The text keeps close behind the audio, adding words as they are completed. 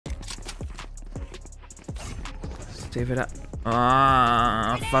Save it up.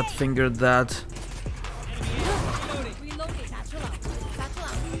 Ah, fat fingered that.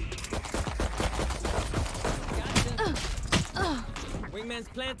 Wingman's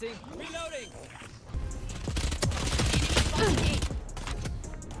planting. Reloading.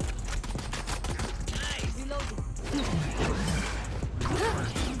 Nice. Reloading.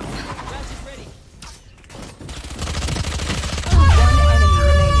 Ratchet ready. One enemy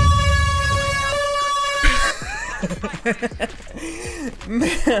remaining.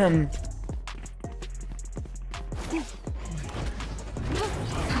 Man.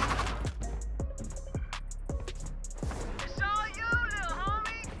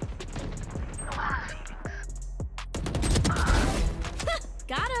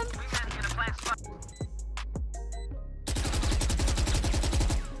 Got him.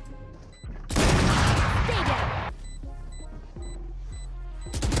 Stay down.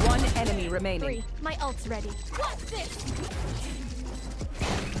 One enemy remaining. 3. My ult's ready. What's this?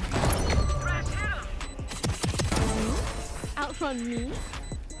 Outrun me?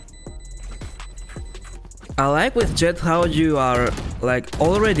 I like with Jett how you are like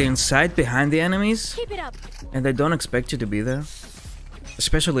already inside behind the enemies Keep it up. and they don't expect you to be there.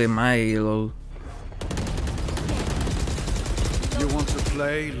 Especially in my elo. You want to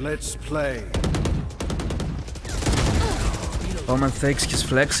play? Let's play. Omen takes his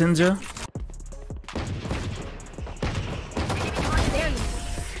flex injure.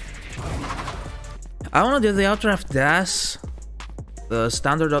 I wanna do the updraft dash. The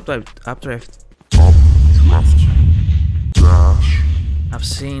standard updraft. I've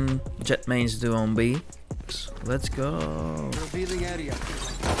seen Jett mains do on B. So let's go. Revealing area.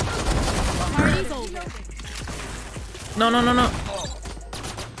 Party's over. No.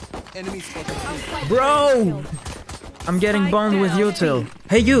 Enemy spotted. Bro! I'm getting boned with util.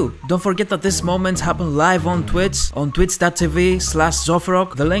 Hey you! Don't forget that these moments happen live on Twitch, on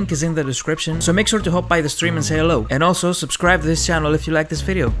twitch.tv/Zofarok. The link is in the description, so make sure to hop by the stream and say hello. And also subscribe to this channel if you like this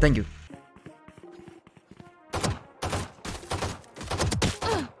video. Thank you.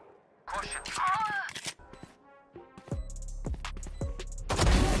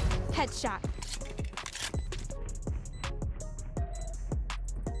 Headshot.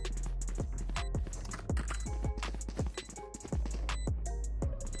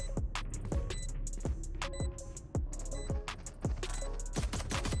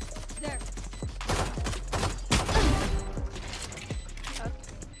 There.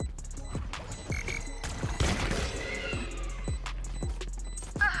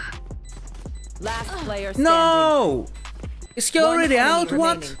 Last player standing. No! Is he already One enemy out?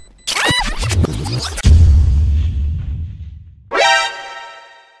 What? remaining.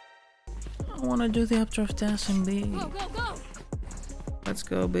 I wanna do the updraft dash in B. Go, go, go. Let's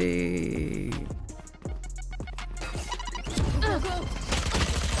go B. Go, go.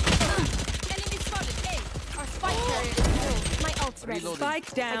 Enemy spotted. A. Our spike carrier is full. My ult's ready.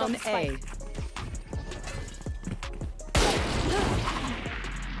 Spike down I got the A. spike.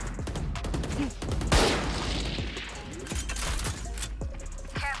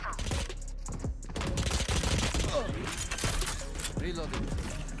 Reloading.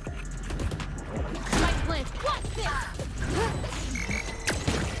 Spike plant. What's this?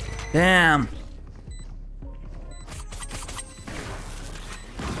 Damn.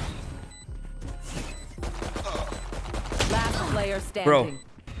 Last player standing. Bro.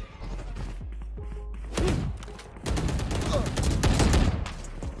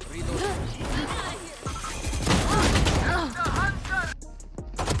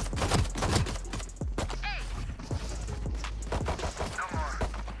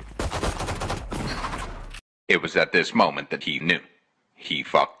 It was at this moment that he knew. He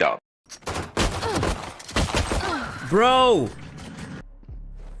fucked up. Bro!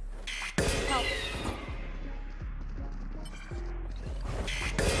 Help.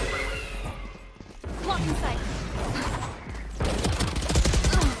 Block in sight.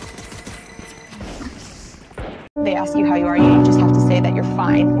 They ask you how you are, you just have to say that you're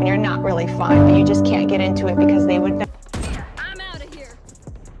fine when you're not really fine, but you just can't get into it because they would know. I'm out of here.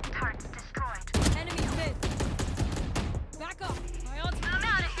 Target destroyed. Enemy mid. Back up. My ult's I'm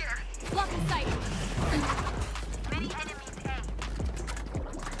out of here. block in sight. Many enemies A.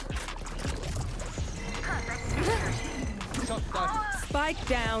 Spike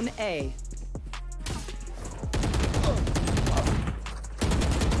down A.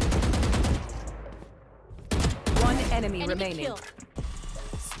 One enemy remaining. Kill.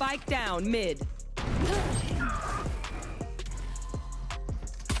 Spike down mid.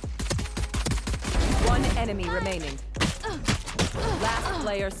 One enemy remaining. Last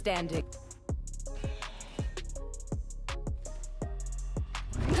player standing.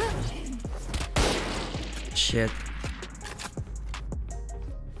 Shit.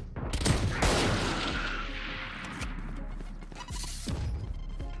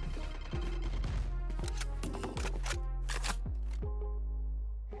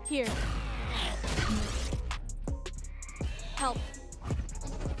 Here. Help.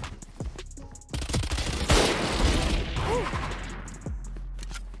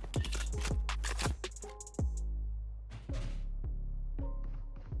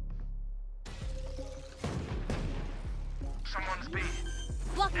 Someone's B.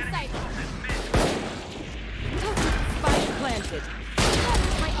 Block the sight. Spike planted.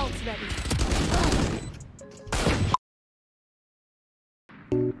 My ult's ready.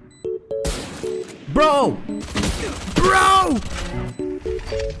 Bro! Bro!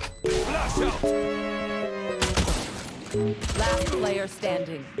 Last player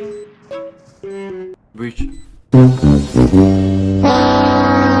standing. Breach.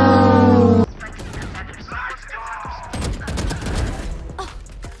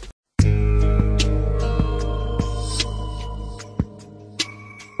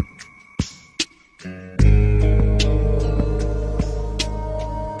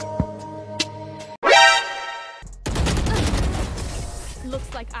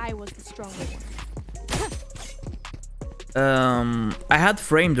 Looks like I was the stronger one. I had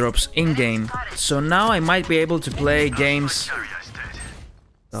frame drops in-game, so now I might be able to play games.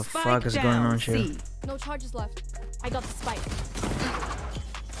 The fuck is going on here? C. No charges left. I got the spike.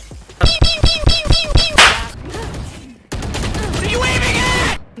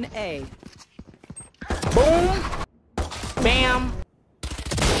 A. Boom. Bam.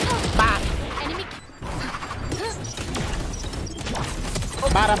 Bop. Enemy.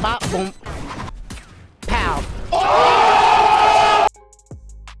 Bada bop boom.